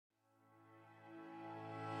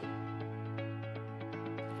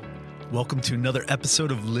Welcome to another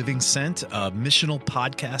episode of Living Sent, a missional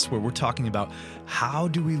podcast where we're talking about how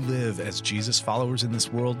do we live as Jesus followers in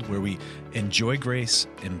this world where we enjoy grace,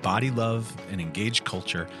 embody love, and engage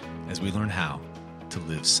culture as we learn how to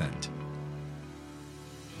live sent.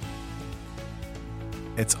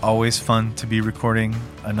 It's always fun to be recording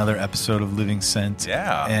another episode of Living Sent.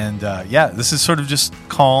 Yeah. And this is sort of just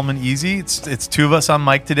calm and easy. It's two of us on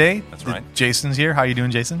mic today. That's right. Jason's here. How are you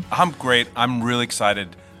doing, Jason? I'm great. I'm really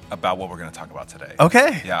excited about what we're going to talk about today.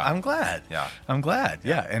 Okay. Yeah. I'm glad. Yeah. I'm glad.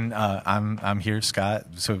 Yeah. And I'm here, Scott.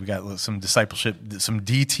 So we got some discipleship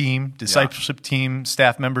team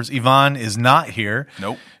staff members. Yvonne is not here.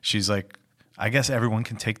 Nope. She's like, I guess everyone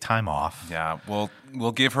can take time off. Yeah.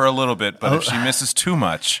 We'll give her a little bit, but if she misses too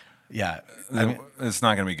much, it's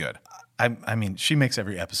not going to be good. I mean, she makes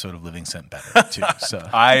every episode of Living Sent better, too. So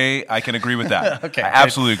I can agree with that. Okay. I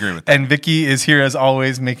absolutely agree with that. And Vicky is here, as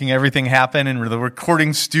always, making everything happen in the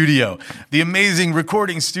recording studio, the amazing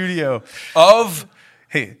recording studio Of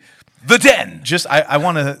Hey, The Den. I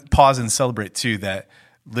want to pause and celebrate, too, that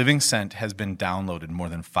Living Sent has been downloaded more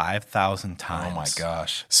than 5,000 times. Oh, my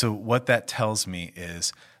gosh. So what that tells me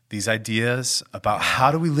is these ideas about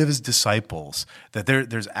how do we live as disciples, that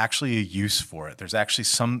there's actually a use for it. There's actually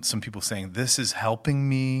some people saying, this is helping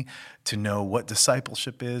me to know what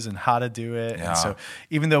discipleship is and how to do it. Yeah. And so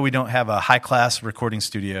even though we don't have a high-class recording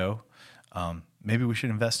studio, maybe we should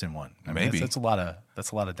invest in one. I mean, Maybe. That's a lot of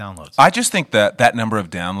downloads. I just think that number of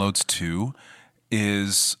downloads, too,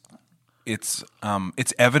 is... It's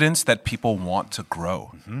evidence that people want to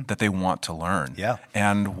grow, that they want to learn. Yeah.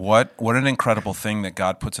 And what an incredible thing that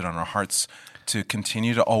God puts it on our hearts to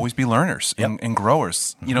continue to always be learners and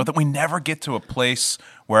growers. You know, that we never get to a place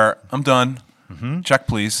where I'm done, check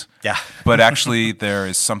please. Yeah. But actually there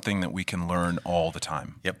is something that we can learn all the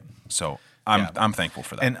time. Yep. So I'm thankful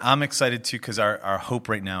for that. And I'm excited too because our hope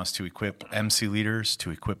right now is to equip MC leaders,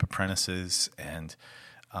 to equip apprentices, and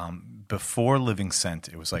before Living Sent,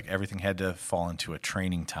 it was like everything had to fall into a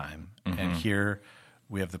training time. And here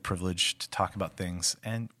we have the privilege to talk about things,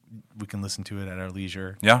 and we can listen to it at our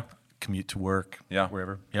leisure. Yeah. Commute to work. Yeah.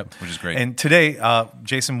 Wherever. Yep. Which is great. And today,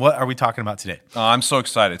 Jason, what are we talking about today? I'm so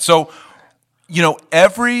excited. So,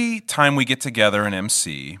 every time we get together in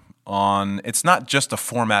MC it's not just a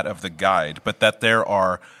format of the guide, but that there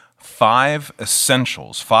are 5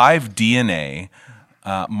 essentials, 5 DNA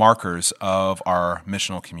markers of our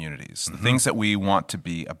missional communities, the things that we want to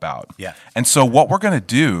be about. Yeah. And so what we're going to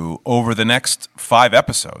do over the next 5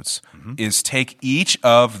 episodes is take each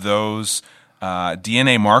of those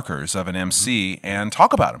DNA markers of an MC and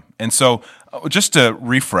talk about them. And so just to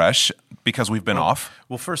refresh, because we've been off.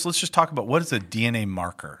 Well, first, let's just talk about what is a DNA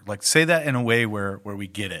marker. Like, say that in a way where we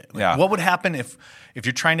get it. Like, Yeah. What would happen if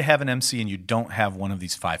you're trying to have an MC and you don't have one of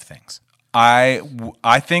these 5 things?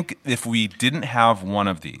 I think if we didn't have one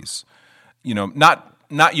of these,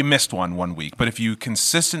 not you missed one week, but if you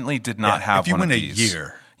consistently did not have one of these. If you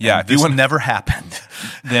went a year, if this you went, never happened,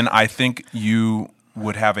 then I think you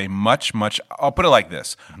would have a much, I'll put it like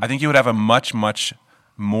this. I think you would have a much, much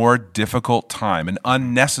more difficult time, an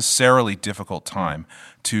unnecessarily difficult time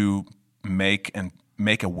to make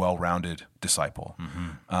a well-rounded disciple.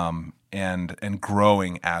 And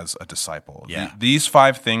growing as a disciple. Yeah. These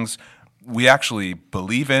 5 things we actually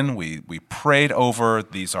believe in, we prayed over,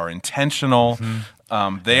 these are intentional,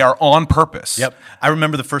 they are on purpose. Yep. I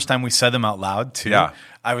remember the first time we said them out loud, too. Yeah.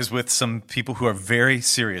 I was with some people who are very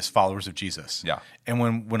serious followers of Jesus. Yeah.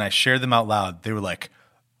 And when I shared them out loud, they were like,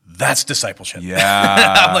 that's discipleship.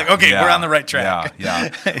 Yeah. I'm like, okay, we're on the right track.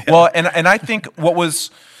 Yeah. Well, and I think and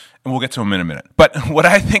we'll get to them in a minute, but what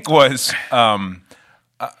I think was,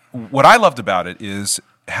 what I loved about it is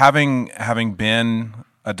having been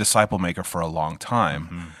a disciple maker for a long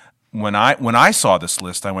time. When I saw this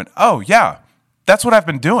list, I went, "Oh yeah, that's what I've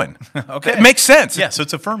been doing." Okay, it makes sense. Yeah, so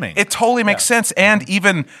it's affirming. It totally makes sense, and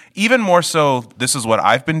even more so, this is what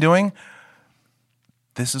I've been doing.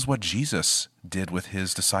 This is what Jesus did with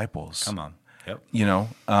his disciples. Come on. Yep.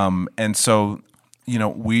 And so,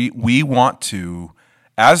 we want to.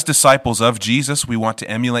 As disciples of Jesus, we want to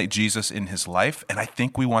emulate Jesus in his life, and I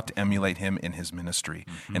think we want to emulate him in his ministry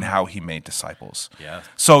and how he made disciples. Yeah.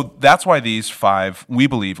 So that's why these 5, we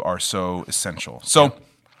believe, are so essential. So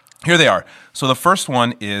here they are. So the first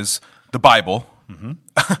one is the Bible,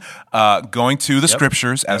 going to the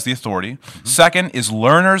scriptures as the authority. Second is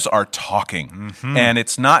learners are talking, and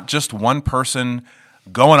it's not just one person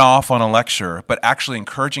going off on a lecture, but actually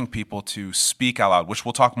encouraging people to speak out loud, which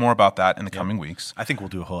we'll talk more about that in the coming weeks. I think we'll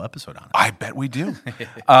do a whole episode on it. I bet we do.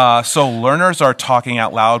 So learners are talking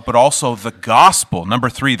out loud, but also the gospel. Number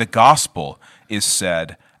 3, the gospel is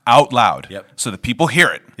said out loud, Yep. so that people hear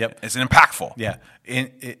it. Yep. It's impactful. Yeah.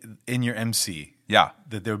 In your MC, Yeah.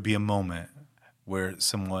 that there would be a moment where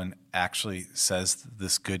someone actually says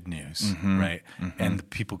this good news, right? And the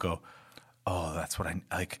people go, oh, that's what I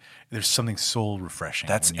like. There's something soul refreshing.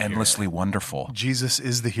 That's when you hear endlessly it. wonderful. Jesus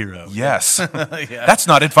is the hero. Yes. Yeah. That's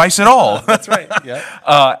not advice at all. That's right.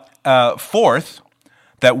 Yeah. Fourth,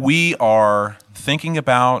 that we are thinking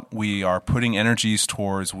about, we are putting energies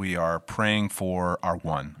towards, we are praying for our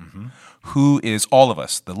one, who is all of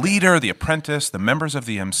us, the leader, the apprentice, the members of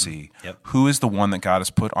the MC, Yep. who is the one that God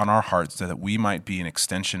has put on our hearts so that we might be an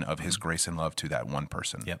extension of his grace and love to that one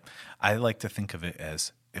person. Yep. I like to think of it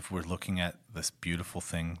as if we're looking at this beautiful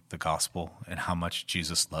thing, the gospel, and how much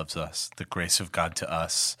Jesus loves us, the grace of God to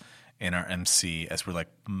us in our MC, as we're like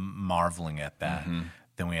marveling at that,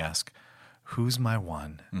 then we ask, who's my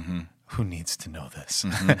one who needs to know this?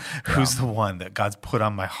 Who's the one that God's put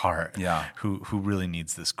on my heart who really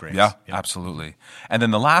needs this grace? Yeah, Yep. absolutely. And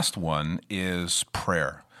then the last one is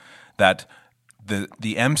prayer, that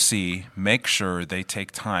the MC make sure they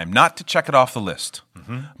take time, not to check it off the list,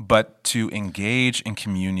 but to engage in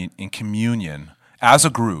communion as a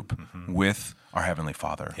group with our Heavenly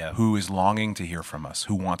Father, who is longing to hear from us,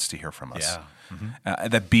 who wants to hear from us. Yeah.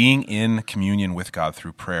 That being in communion with God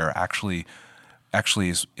through prayer actually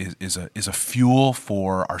is a fuel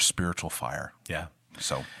for our spiritual fire. Yeah.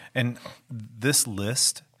 So, and this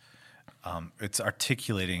list, it's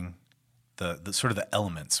articulating the sort of the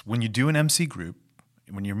elements. When you do an MC group,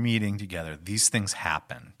 when you're meeting together, these things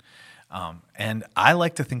happen. And I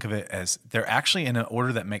like to think of it as they're actually in an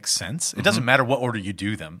order that makes sense. It doesn't matter what order you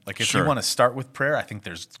do them. Like if you want to start with prayer, I think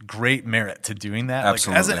there's great merit to doing that.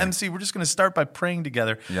 Absolutely. Like as an MC, we're just going to start by praying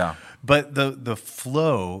together. Yeah. But the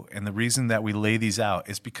flow and the reason that we lay these out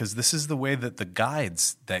is because this is the way that the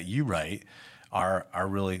guides that you write are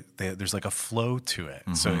really, there's like a flow to it.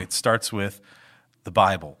 So it starts with the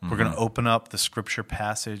Bible. We're going to open up the scripture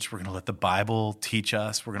passage. We're going to let the Bible teach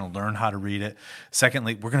us. We're going to learn how to read it.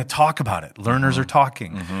 Secondly, we're going to talk about it. Learners are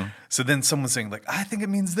talking. So then someone's saying like, I think it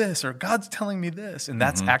means this, or God's telling me this. And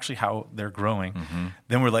that's actually how they're growing.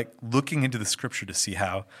 Then we're like looking into the scripture to see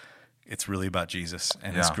how it's really about Jesus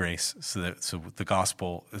and his grace. So the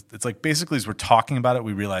gospel, it's like basically as we're talking about it,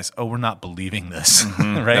 we realize, oh, we're not believing this,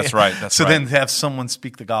 right? That's right. So then to have someone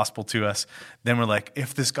speak the gospel to us, then we're like,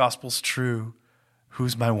 if this gospel's true,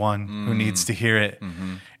 who's my one who needs to hear it?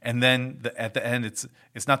 And then at the end,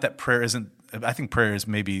 it's not that prayer isn't, I think prayer is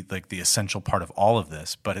maybe like the essential part of all of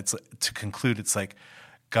this, but it's to conclude, it's like,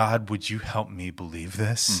 God, would you help me believe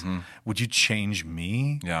this? Would you change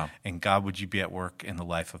me? Yeah. And God, would you be at work in the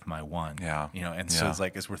life of my one? Yeah. So it's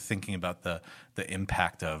like, as we're thinking about the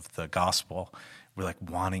impact of the gospel, we're like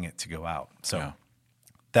wanting it to go out. So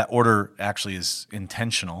that order actually is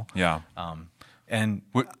intentional. Yeah. And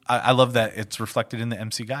I love that it's reflected in the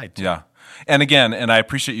MC guide too. Yeah. And again, and I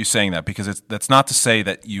appreciate you saying that, because that's not to say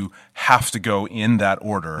that you have to go in that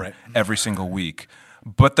order every single week.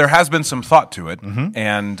 But there has been some thought to it,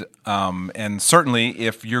 and certainly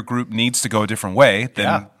if your group needs to go a different way,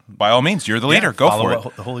 then by all means, you're the leader. Go follow for it.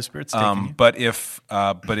 what the Holy Spirit's taking you. But if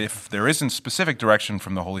there isn't specific direction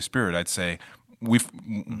from the Holy Spirit, I'd say we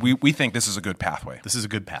think this is a good pathway. This is a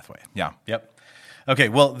good pathway. Yeah. Yep. Okay.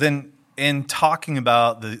 Well, then in talking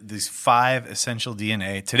about these 5 essential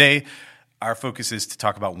DNA today, our focus is to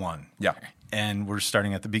talk about one. Yeah. And we're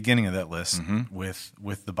starting at the beginning of that list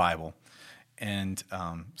with the Bible. And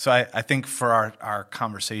so I think for our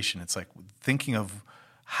conversation, it's like thinking of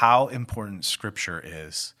how important Scripture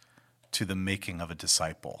is to the making of a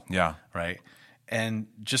disciple. Yeah. Right? And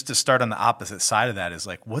just to start on the opposite side of that is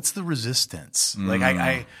like, what's the resistance? Like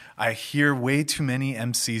I hear way too many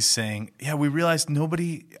MCs saying, yeah, we realized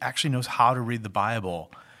nobody actually knows how to read the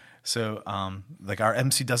Bible. So like our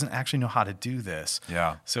MC doesn't actually know how to do this.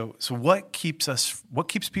 Yeah. So what keeps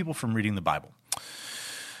people from reading the Bible?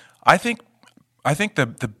 I think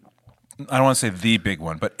the I don't want to say the big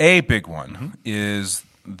one, but a big one is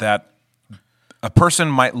that a person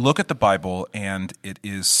might look at the Bible and it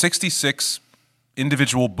is 66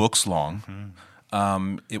 individual books long.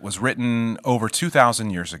 It was written over 2,000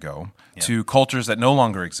 years ago to cultures that no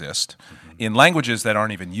longer exist, in languages that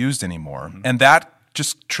aren't even used anymore, and that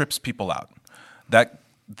just trips people out.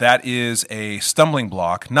 That is a stumbling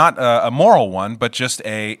block, not a moral one, but just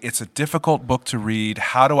it's a difficult book to read.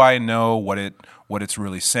 How do I know what it's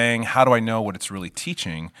really saying? How do I know what it's really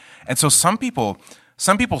teaching? And so some people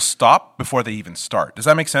stop before they even start. Does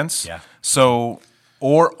that make sense? Yeah. So,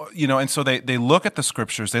 and so they look at the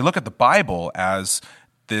scriptures, they look at the Bible as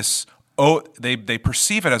this. They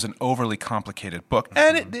perceive it as an overly complicated book,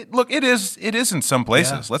 and it is in some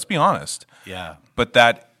places. Let's be honest. Yeah. But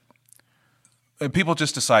that people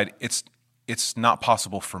just decide it's not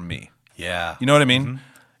possible for me. Yeah. You know what I mean? Mm-hmm.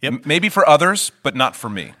 Yep. Maybe for others, but not for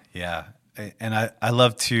me. Yeah. And I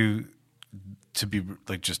love to be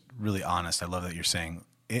like just really honest. I love that you're saying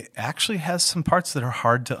it actually has some parts that are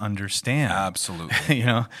hard to understand. Absolutely. You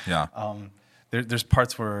know? Yeah. There's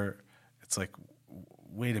parts where it's like,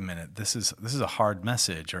 wait a minute, this is a hard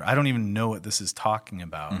message, or I don't even know what this is talking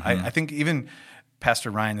about. I think even Pastor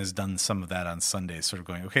Ryan has done some of that on Sundays, sort of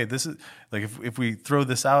going, okay, this is like if we throw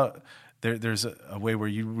this out, there's a way where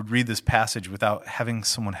you would read this passage without having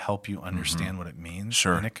someone help you understand what it means.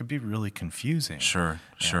 Sure. And it could be really confusing. Sure.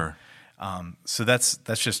 So that's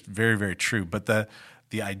just very, very true. But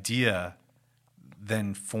the idea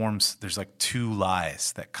then forms, there's like two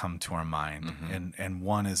lies that come to our mind. And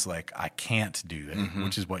one is like, I can't do it,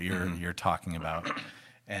 which is what you're talking about.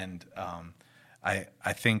 And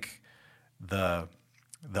I think the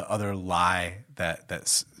other lie that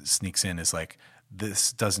sneaks in is like,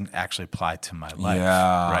 this doesn't actually apply to my life,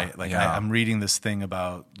 right? Like I'm reading this thing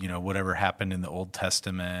about, whatever happened in the Old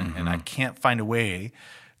Testament, and I can't find a way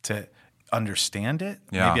to understand it.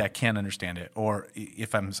 Yeah. Maybe I can't understand it. Or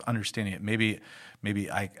if I'm understanding it, maybe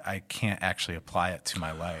I can't actually apply it to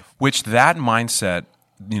my life. Which that mindset,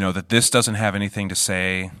 that this doesn't have anything to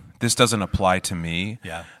say, this doesn't apply to me.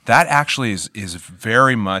 Yeah. That actually is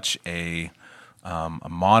very much a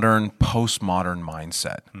modern, postmodern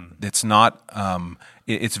mindset. It's not.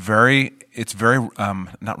 It's very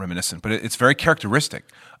not reminiscent, but it's very characteristic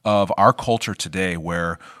of our culture today,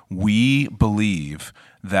 where we believe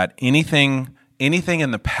that anything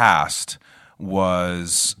in the past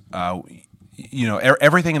was.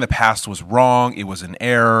 Everything in the past was wrong. It was an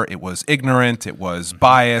error. It was ignorant. It was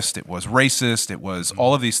biased. It was racist. It was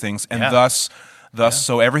all of these things, and thus,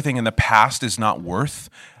 so everything in the past is not worth.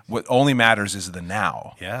 What only matters is the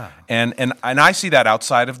now. Yeah. And I see that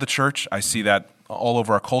outside of the church. I see that all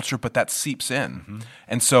over our culture, but that seeps in.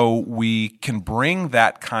 And so we can bring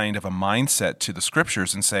that kind of a mindset to the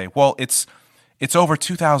scriptures and say, well, it's over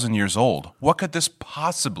 2,000 years old. What could this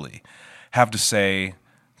possibly have to say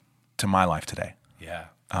to my life today? Yeah.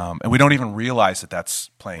 And we don't even realize that that's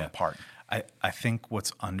playing a part. I think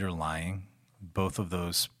what's underlying both of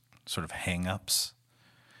those sort of hang-ups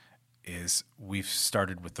is we've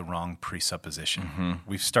started with the wrong presupposition.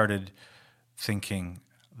 We've started thinking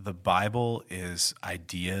the Bible is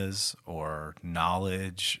ideas or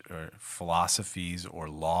knowledge or philosophies or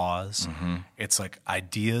laws. It's like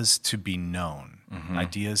ideas to be known,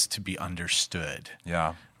 ideas to be understood.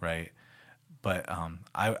 Yeah. Right? But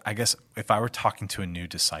I guess if I were talking to a new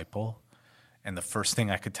disciple and the first thing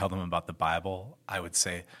I could tell them about the Bible, I would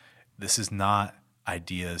say, this is not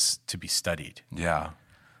ideas to be studied. Yeah.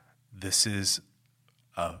 This is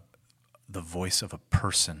the voice of a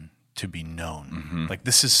person to be known. Like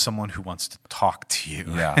this is someone who wants to talk to you.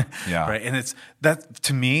 Yeah. Right. And it's that,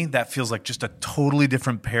 to me, that feels like just a totally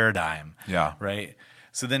different paradigm. Yeah. Right.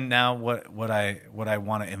 So then now what I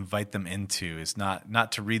want to invite them into is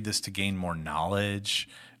not to read this to gain more knowledge.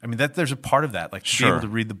 I mean, there's a part of that, like to be able to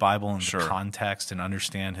read the Bible in the context and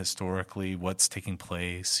understand historically what's taking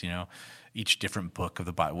place, each different book of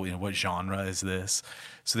the Bible, what genre is this?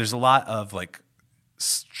 So there's a lot of like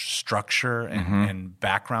structure and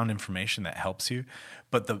background information that helps you.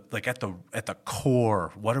 But at the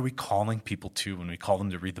core, what are we calling people to when we call them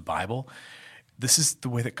to read the Bible? This is the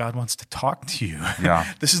way that God wants to talk to you.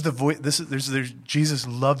 Yeah. This is the voice. There's Jesus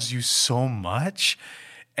loves you so much.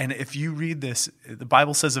 And if you read this, the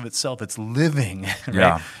Bible says of itself, it's living, right?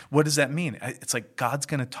 Yeah. What does that mean? It's like God's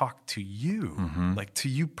going to talk to you, like to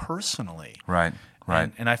you personally. Right.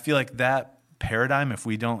 And I feel like that paradigm, if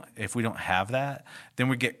we don't have that, then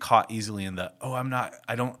we get caught easily in the,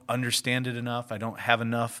 I don't understand it enough. I don't have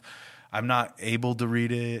enough. I'm not able to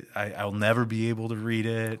read it. I'll never be able to read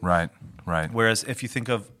it. Right. Whereas if you think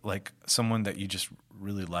of like someone that you just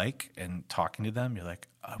really like and talking to them, you're like,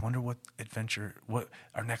 I wonder what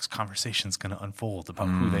our next conversation is going to unfold about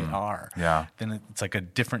who they are. Yeah. Then it's like a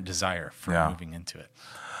different desire for moving into it.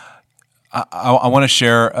 I want to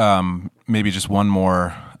share maybe just one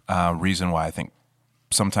more reason why I think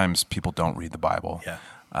sometimes people don't read the Bible. Yeah.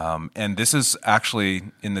 And this is actually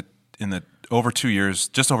in the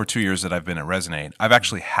just over 2 years that I've been at Resonate, I've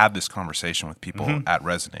actually had this conversation with people at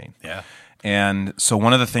Resonate. Yeah. And so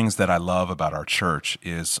one of the things that I love about our church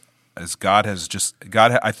is I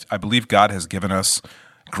believe God has given us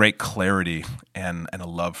great clarity and a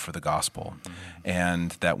love for the gospel,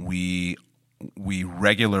 and that we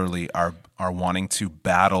regularly are wanting to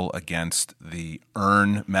battle against the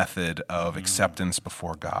earn method of acceptance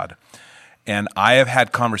before God. And I have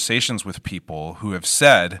had conversations with people who have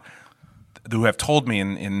said, who have told me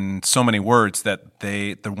in so many words that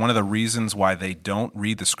one of the reasons why they don't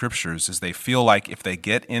read the scriptures is they feel like if they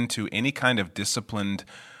get into any kind of disciplined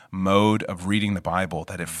mode of reading the Bible,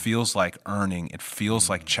 that it feels like earning, it feels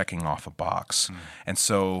like checking off a box. And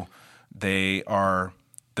so they're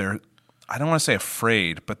I don't want to say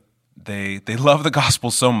afraid, but they love the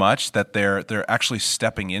gospel so much that they're actually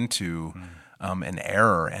stepping into an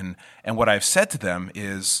error. And what I've said to them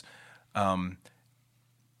is,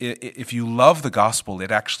 if you love the gospel, it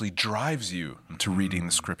actually drives you to reading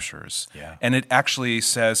the scriptures. Yeah. And it actually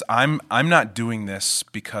says, I'm not doing this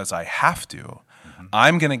because I have to.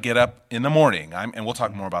 I'm going to get up in the morning, and we'll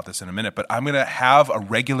talk more about this in a minute, but I'm going to have a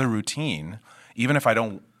regular routine, even if I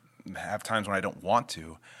don't have times when I don't want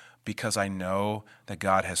to, because I know that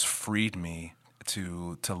God has freed me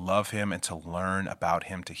to love him and to learn about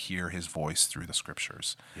him, to hear his voice through the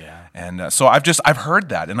scriptures. Yeah. And so I've heard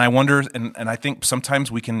that, and I wonder, and I think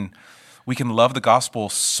sometimes we can love the gospel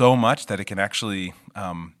so much that it can actually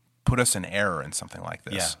put us in error in something like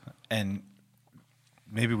this. Yeah. And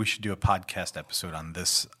maybe we should do a podcast episode on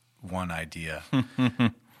this one idea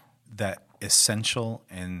that essential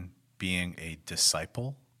in being a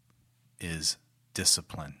disciple is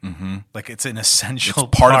discipline. Like it's an essential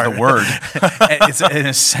part of the word. It's an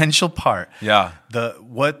essential part. Yeah.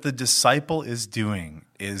 What the disciple is doing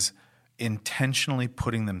is intentionally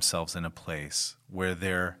putting themselves in a place where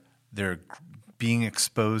they're being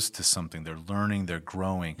exposed to something, they're learning, they're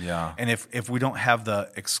growing. Yeah. And if we don't have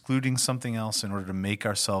the excluding something else in order to make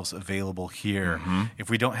ourselves available here, if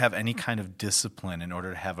we don't have any kind of discipline in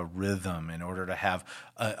order to have a rhythm, in order to have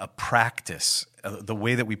a practice, the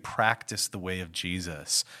way that we practice the way of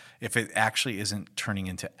Jesus, if it actually isn't turning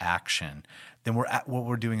into action, then what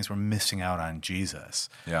we're doing is we're missing out on Jesus.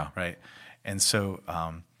 Yeah. Right. And so,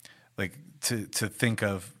 like to think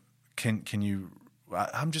of, can you?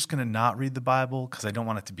 I'm just going to not read the Bible because I don't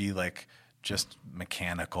want it to be like just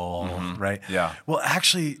mechanical, right? Yeah. Well,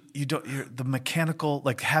 actually, the mechanical,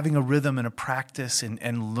 like having a rhythm and a practice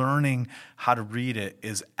and learning how to read it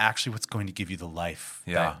is actually what's going to give you the life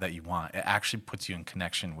that you want. It actually puts you in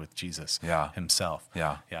connection with Jesus himself.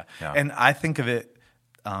 Yeah. And I think of it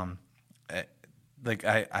like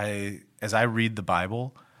as I read the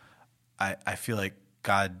Bible, I feel like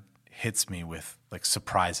God hits me with like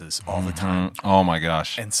surprises all the time. Oh my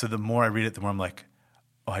gosh. And so the more I read it, the more I'm like,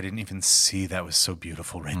 oh, I didn't even see that was so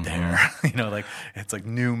beautiful right there. Like it's like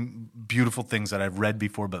new beautiful things that I've read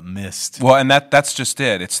before but missed. Well, and that's just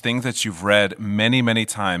it. It's things that you've read many, many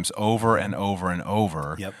times over and over and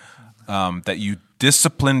over. Yep. That you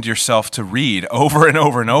disciplined yourself to read over and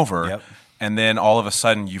over and over. Yep. And then all of a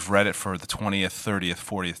sudden you've read it for the 20th, 30th,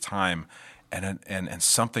 40th time. And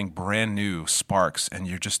something brand new sparks, and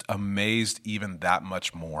you're just amazed even that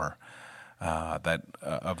much more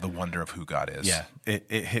of the wonder of who God is. Yeah,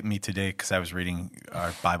 it hit me today because I was reading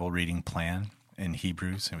our Bible reading plan in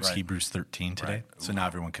Hebrews. It was Hebrews 13 today, right. So now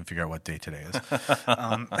everyone can figure out what day today is.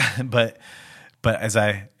 But as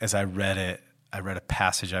I read it, I read a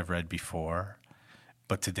passage I've read before,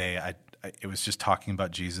 but today it was just talking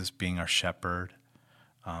about Jesus being our shepherd,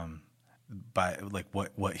 by like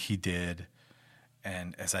what he did.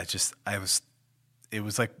 And as it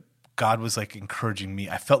was like God was like encouraging me.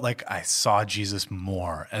 I felt like I saw Jesus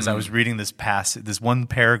more as I was reading this passage, this one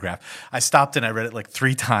paragraph. I stopped and I read it like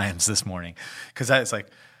 3 times this morning because I was like,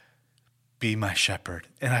 "Be my shepherd,"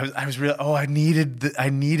 and I was real. Oh, I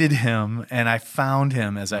needed him, and I found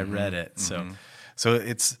him as I read it. So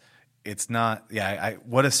it's not. Yeah,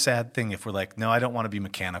 what a sad thing if we're like, no, I don't want to be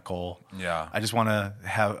mechanical. Yeah, I just want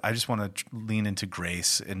to lean into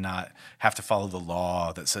grace and not have to follow the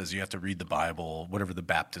law that says you have to read the Bible, whatever the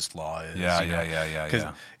Baptist law is. Yeah. Because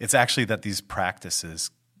it's actually that these practices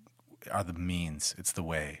are the means. It's the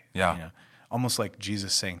way. Yeah. Almost like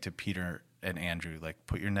Jesus saying to Peter and Andrew, like,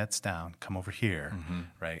 put your nets down, come over here,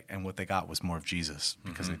 right? And what they got was more of Jesus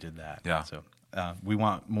because they did that. Yeah. So we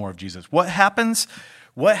want more of Jesus. What happens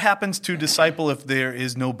to a disciple if there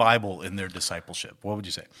is no Bible in their discipleship? What would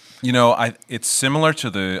you say? It's similar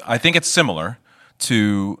to I think it's similar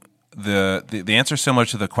to the answer is similar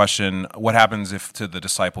to the question, what happens if to the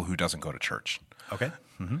disciple who doesn't go to church? Okay.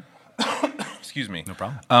 Excuse me. No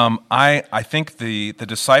problem. I think the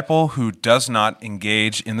disciple who does not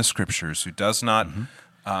engage in the scriptures, who does not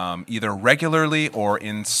either regularly or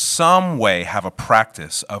in some way have a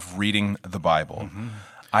practice of reading the Bible,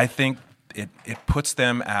 I think it puts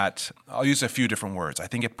them at, I'll use a few different words. I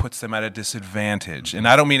think it puts them at a disadvantage. And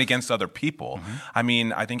I don't mean against other people. I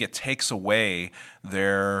mean, I think it takes away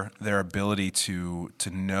their ability to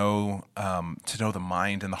know the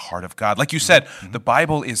mind and the heart of God. Like you said, the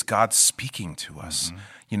Bible is God speaking to us.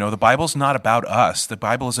 You know, the Bible's not about us. The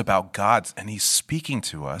Bible is about God, and he's speaking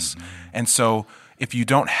to us. And so if you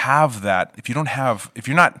don't have that, if you're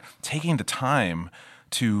not taking the time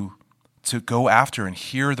to go after and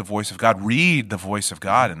hear the voice of God, read the voice of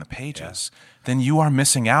God in the pages, then you are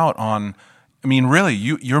missing out on, I mean, really,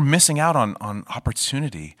 you're missing out on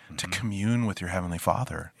opportunity to commune with your Heavenly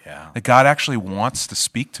Father. Yeah. That God actually wants to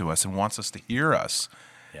speak to us and wants us to hear us.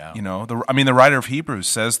 Yeah. You know, the writer of Hebrews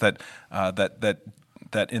says that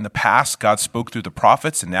in the past God spoke through the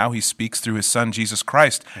prophets, and now he speaks through his Son, Jesus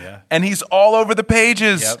Christ. Yeah. And he's all over the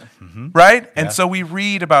pages, Yep. right? Yeah. And so we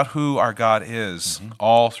read about who our God is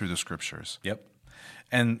all through the Scriptures. Yep.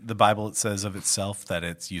 And the Bible, it says of itself that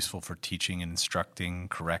it's useful for teaching and instructing,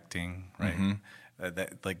 correcting, right?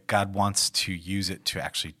 That like God wants to use it to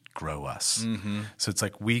actually grow us. So it's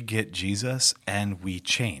like we get Jesus and we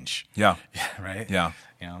change. Yeah. Right? Yeah.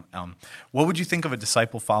 You know, what would you think of a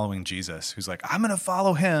disciple following Jesus who's like, I'm going to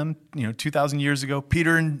follow him? 2,000 years ago,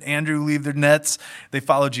 Peter and Andrew leave their nets. They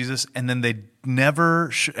follow Jesus, and then they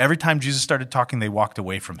never, every time Jesus started talking, they walked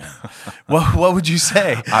away from him. What would you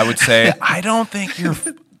say? I would say, I don't think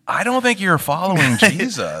you're following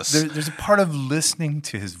Jesus. There's a part of listening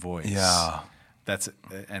to his voice. Yeah. That's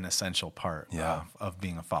an essential part of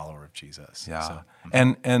being a follower of Jesus. Yeah. So,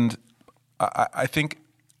 And I think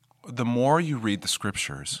the more you read the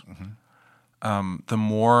Scriptures, the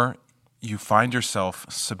more you find yourself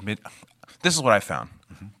submit. This is what I found,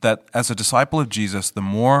 that as a disciple of Jesus, the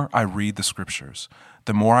more I read the Scriptures,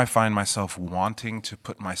 the more I find myself wanting to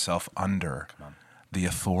put myself under the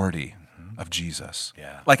authority of Jesus.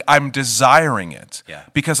 Yeah. Like I'm desiring it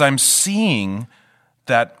because I'm seeing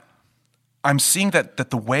that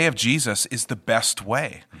the way of Jesus is the best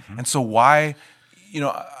way. And so why,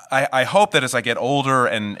 I hope that as I get older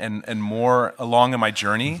and more along in my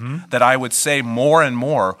journey, that I would say more and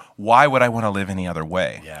more, why would I want to live any other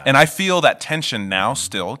way? Yeah. And I feel that tension now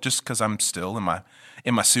still, just because I'm still in my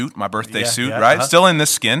suit, my birthday suit, right? Still in this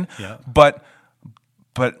skin. Yeah. But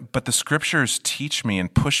the Scriptures teach me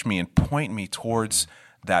and push me and point me towards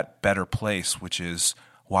that better place, which is,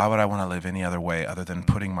 why would I want to live any other way other than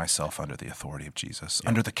putting myself under the authority of Jesus,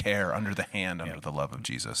 under the care, under the hand, under the love of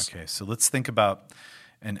Jesus? Okay, so let's think about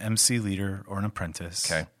an MC leader or an apprentice.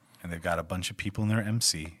 Okay. And they've got a bunch of people in their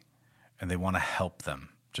MC, and they want to help them,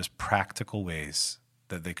 just practical ways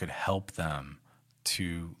that they could help them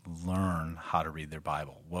to learn how to read their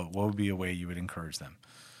Bible. What would be a way you would encourage them?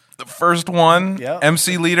 The first one,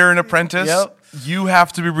 MC leader and apprentice, you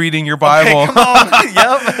have to be reading your Bible. Okay, come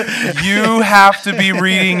on. You have to be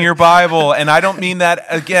reading your Bible. And I don't mean that,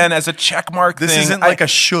 again, as a check mark thing. This isn't like a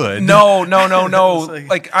should. No.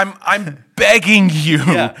 like I'm begging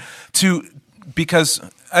you to, because,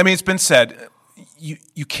 I mean, it's been said,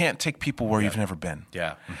 you can't take people where you've never been.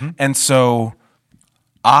 Yeah. And so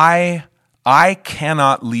I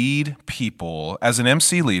cannot lead people as an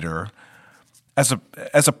MC leader. As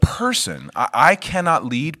a person, I cannot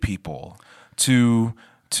lead people to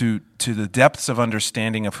the depths of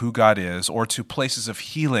understanding of who God is, or to places of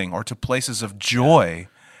healing, or to places of joy,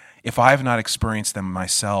 if I have not experienced them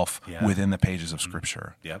myself within the pages of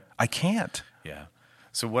Scripture. Yep. I can't. Yeah.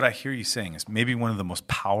 So what I hear you saying is maybe one of the most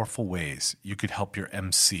powerful ways you could help your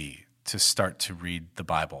MC to start to read the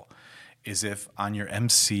Bible is if on your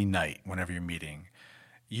MC night, whenever you're meeting,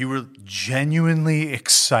 you were genuinely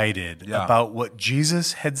excited about what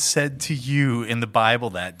Jesus had said to you in the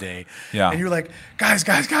Bible that day. Yeah. And you're like, guys,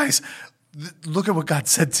 look at what God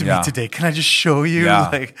said to me today. Can I just show you?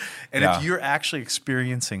 Yeah. If you're actually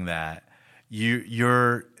experiencing that,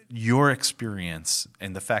 your experience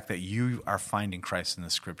and the fact that you are finding Christ in the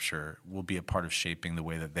Scripture will be a part of shaping the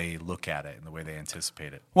way that they look at it and the way they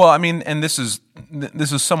anticipate it. Well, I mean, and this is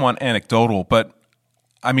somewhat anecdotal, but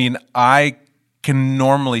I mean, I can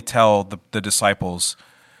normally tell the disciples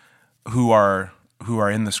who are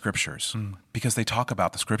in the Scriptures because they talk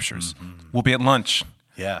about the Scriptures. We'll be at lunch,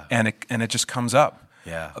 and it just comes up.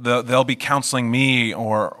 Yeah, they'll be counseling me,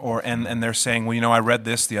 and they're saying, well, I read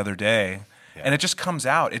this the other day, and it just comes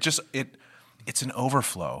out. It's an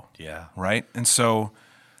overflow. Yeah, right. And so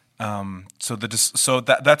that's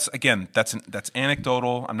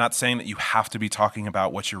anecdotal. I'm not saying that you have to be talking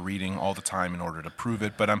about what you're reading all the time in order to prove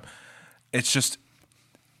it, but it's just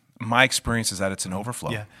my experience is that it's an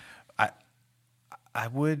overflow. Yeah.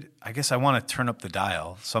 I guess I want to turn up the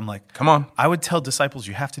dial. So I'm like, come on. I would tell disciples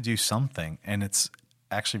you have to do something. And it's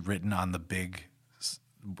actually written on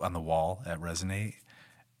the wall at Resonate,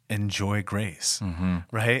 enjoy grace,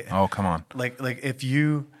 right? Oh, come on. Like if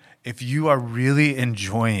you are really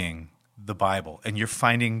enjoying the Bible and you're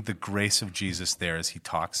finding the grace of Jesus there as he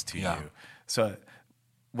talks to you. So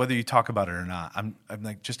whether you talk about it or not, I'm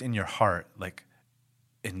like just in your heart, like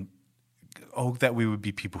that we would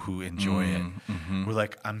be people who enjoy it. We're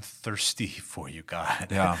like, I'm thirsty for you, God.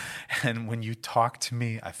 Yeah. And when you talk to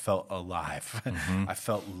me, I felt alive. I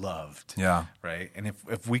felt loved. Yeah. Right. And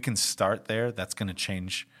if we can start there, that's going to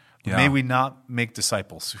change. Yeah. May we not make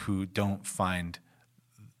disciples who don't find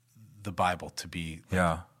the Bible to be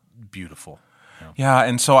beautiful. You know? Yeah.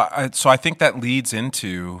 And so I think that leads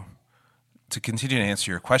into, to continue to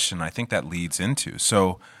answer your question, I think that leads into,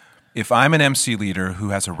 so if I'm an MC leader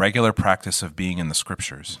who has a regular practice of being in the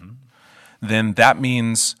scriptures, then that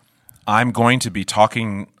means I'm going to be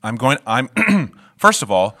talking, first of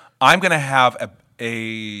all, I'm going to have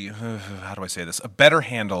how do I say this, a better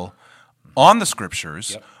handle on the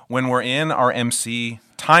scriptures when we're in our MC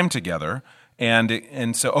time together.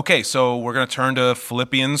 And so we're going to turn to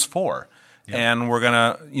Philippians 4, and we're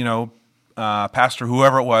going to, Pastor,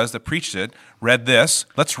 whoever it was that preached it, read this.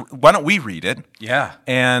 Why don't we read it? Yeah.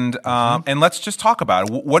 And let's just talk about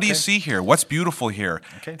it. What do you see here? What's beautiful here?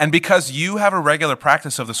 Okay. And because you have a regular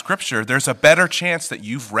practice of the scripture, there's a better chance that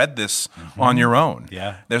you've read this on your own.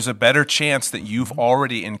 Yeah. There's a better chance that you've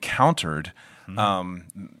already encountered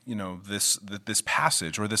this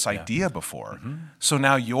passage or this idea before. So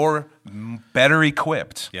now you're better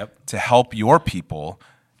equipped to help your people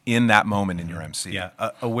in that moment in your MC. Yeah,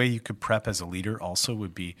 a way you could prep as a leader also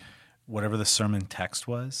would be whatever the sermon text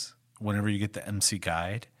was, whenever you get the MC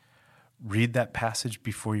guide, read that passage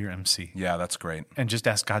before your MC. Yeah, that's great. And just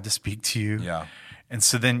ask God to speak to you. Yeah. And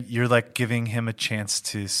so then you're like giving him a chance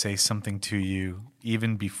to say something to you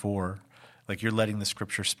even before, like you're letting the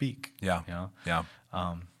scripture speak. Yeah. You know? Yeah.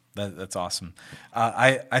 That's awesome.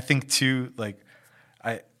 I think too, like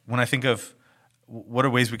when I think of what are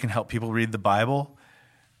ways we can help people read the Bible,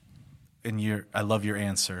 and I love your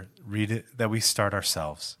answer. Read it, that we start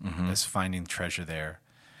ourselves as finding treasure there.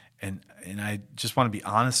 And I just want to be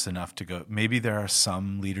honest enough to go, maybe there are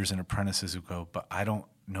some leaders and apprentices who go, but I don't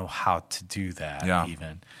know how to do that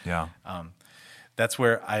even. Yeah. That's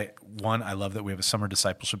where I love that we have a summer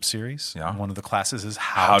discipleship series. Yeah. One of the classes is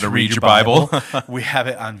how to read your Bible. We have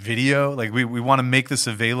it on video. Like we want to make this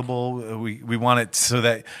available. We want it so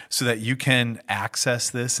that you can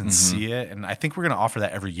access this and see it. And I think we're going to offer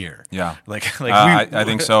that every year. Yeah. I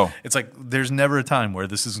think so. It's like there's never a time where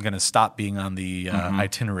this isn't going to stop being on the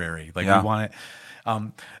itinerary. Like we want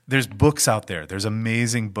it. There's books out there. There's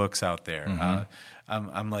amazing books out there.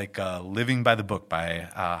 I'm like Living by the Book by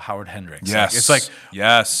Howard Hendricks. Yes. It's like,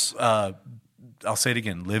 yes. I'll say it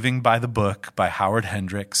again, Living by the Book by Howard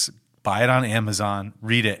Hendricks. Buy it on Amazon,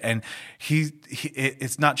 read it. And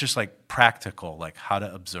it's not just like practical, like how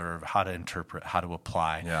to observe, how to interpret, how to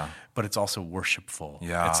apply, but it's also worshipful.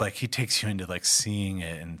 Yeah. It's like he takes you into like seeing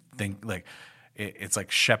it and think like, it's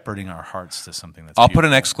like shepherding our hearts to something that's I'll beautiful. put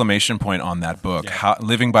an exclamation point on that book,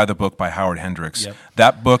 Living by the Book by Howard Hendricks. Yep.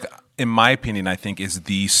 That book, in my opinion, I think is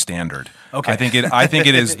the standard. Okay. I think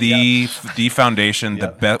it is the foundation,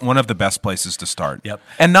 one of the best places to start. Yep.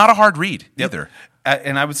 And not a hard read either.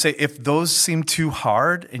 And I would say if those seem too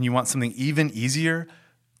hard and you want something even easier,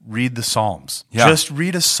 read the Psalms. Yeah. Just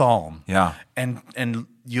read a psalm. Yeah. And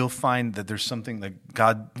you'll find that there's something like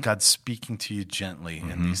God's speaking to you gently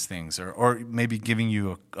in these things, or maybe giving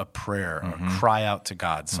you a prayer, or cry out to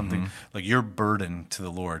God, something like your burden to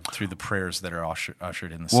the Lord through the prayers that are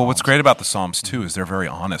ushered in the Psalms. Well, what's great about the Psalms too is they're very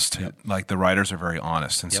honest. Like the writers are very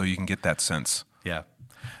honest, and so you can get that sense. Yeah.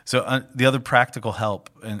 So the other practical help,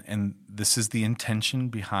 and this is the intention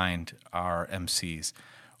behind our MCs,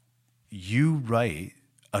 you write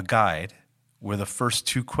a guide where the first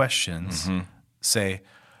two questions say,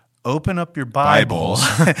 open up your Bible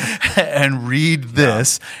and read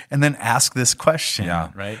this, and then ask this question. Yeah.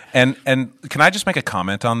 Right. And can I just make a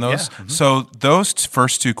comment on those? Yeah. So those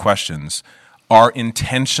first two questions are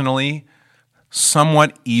intentionally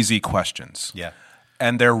somewhat easy questions. Yeah.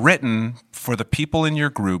 And they're written for the people in your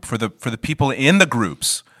group, for the people in the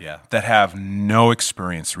groups that have no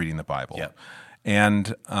experience reading the Bible. Yeah.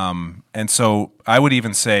 And so I would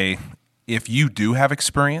even say, if you do have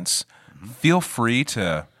experience, feel free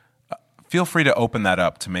to open that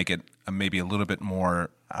up to make it maybe a little bit more,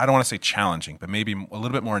 I don't want to say challenging, but maybe a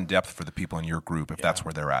little bit more in depth for the people in your group if that's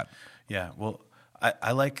where they're at. Yeah. Well,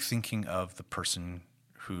 I like thinking of the person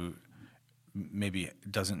who maybe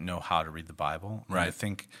doesn't know how to read the Bible. Right. I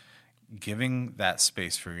think giving that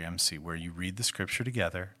space for your MC where you read the scripture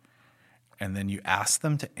together and then you ask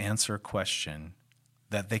them to answer a question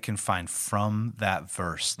that they can find from that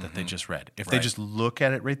verse that they just read. If they just look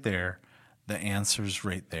at it right there, the answer's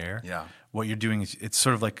right there. Yeah. What you're doing is it's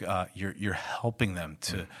sort of like you're helping them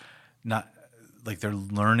to not like they're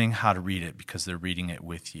learning how to read it because they're reading it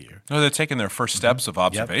with you. No, they're taking their first steps of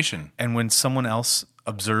observation. Yep. And when someone else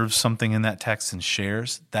observes something in that text and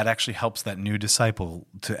shares, that actually helps that new disciple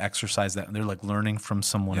to exercise that. They're like learning from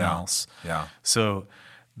someone else. Yeah. So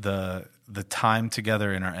the time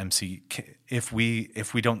together in our MC, if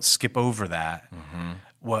we don't skip over that,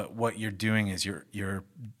 what you're doing is you're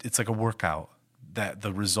it's like a workout. That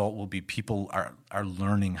the result will be people are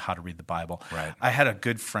learning how to read the Bible. Right. I had a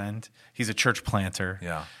good friend. He's a church planter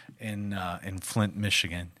in Flint,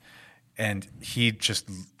 Michigan, and he just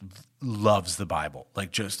loves the Bible,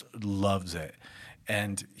 like just loves it.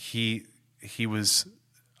 And he was.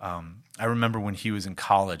 I remember when he was in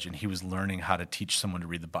college and he was learning how to teach someone to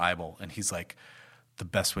read the Bible, and he's like, the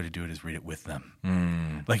best way to do it is read it with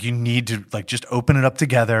them. Like you need to like just open it up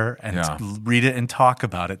together and read it and talk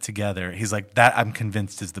about it together. He's like, that I'm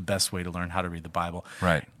convinced is the best way to learn how to read the Bible.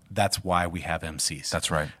 Right. That's why we have MCs.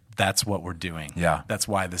 That's right. That's what we're doing. Yeah. That's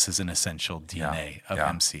why this is an essential DNA of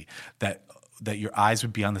MC. That your eyes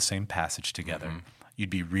would be on the same passage together.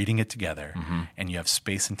 You'd be reading it together, and you have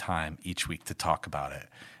space and time each week to talk about it.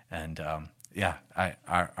 And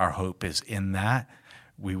our hope is in that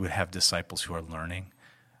we would have disciples who are learning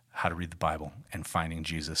how to read the Bible and finding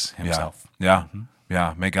Jesus himself. Yeah.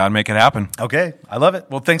 May God make it happen. Okay, I love it.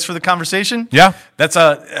 Well, thanks for the conversation. Yeah. That's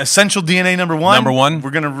essential DNA number one. Number one.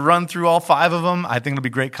 We're going to run through all 5 of them. I think it'll be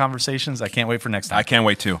great conversations. I can't wait for next time. I can't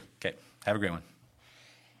wait too. Okay, have a great one.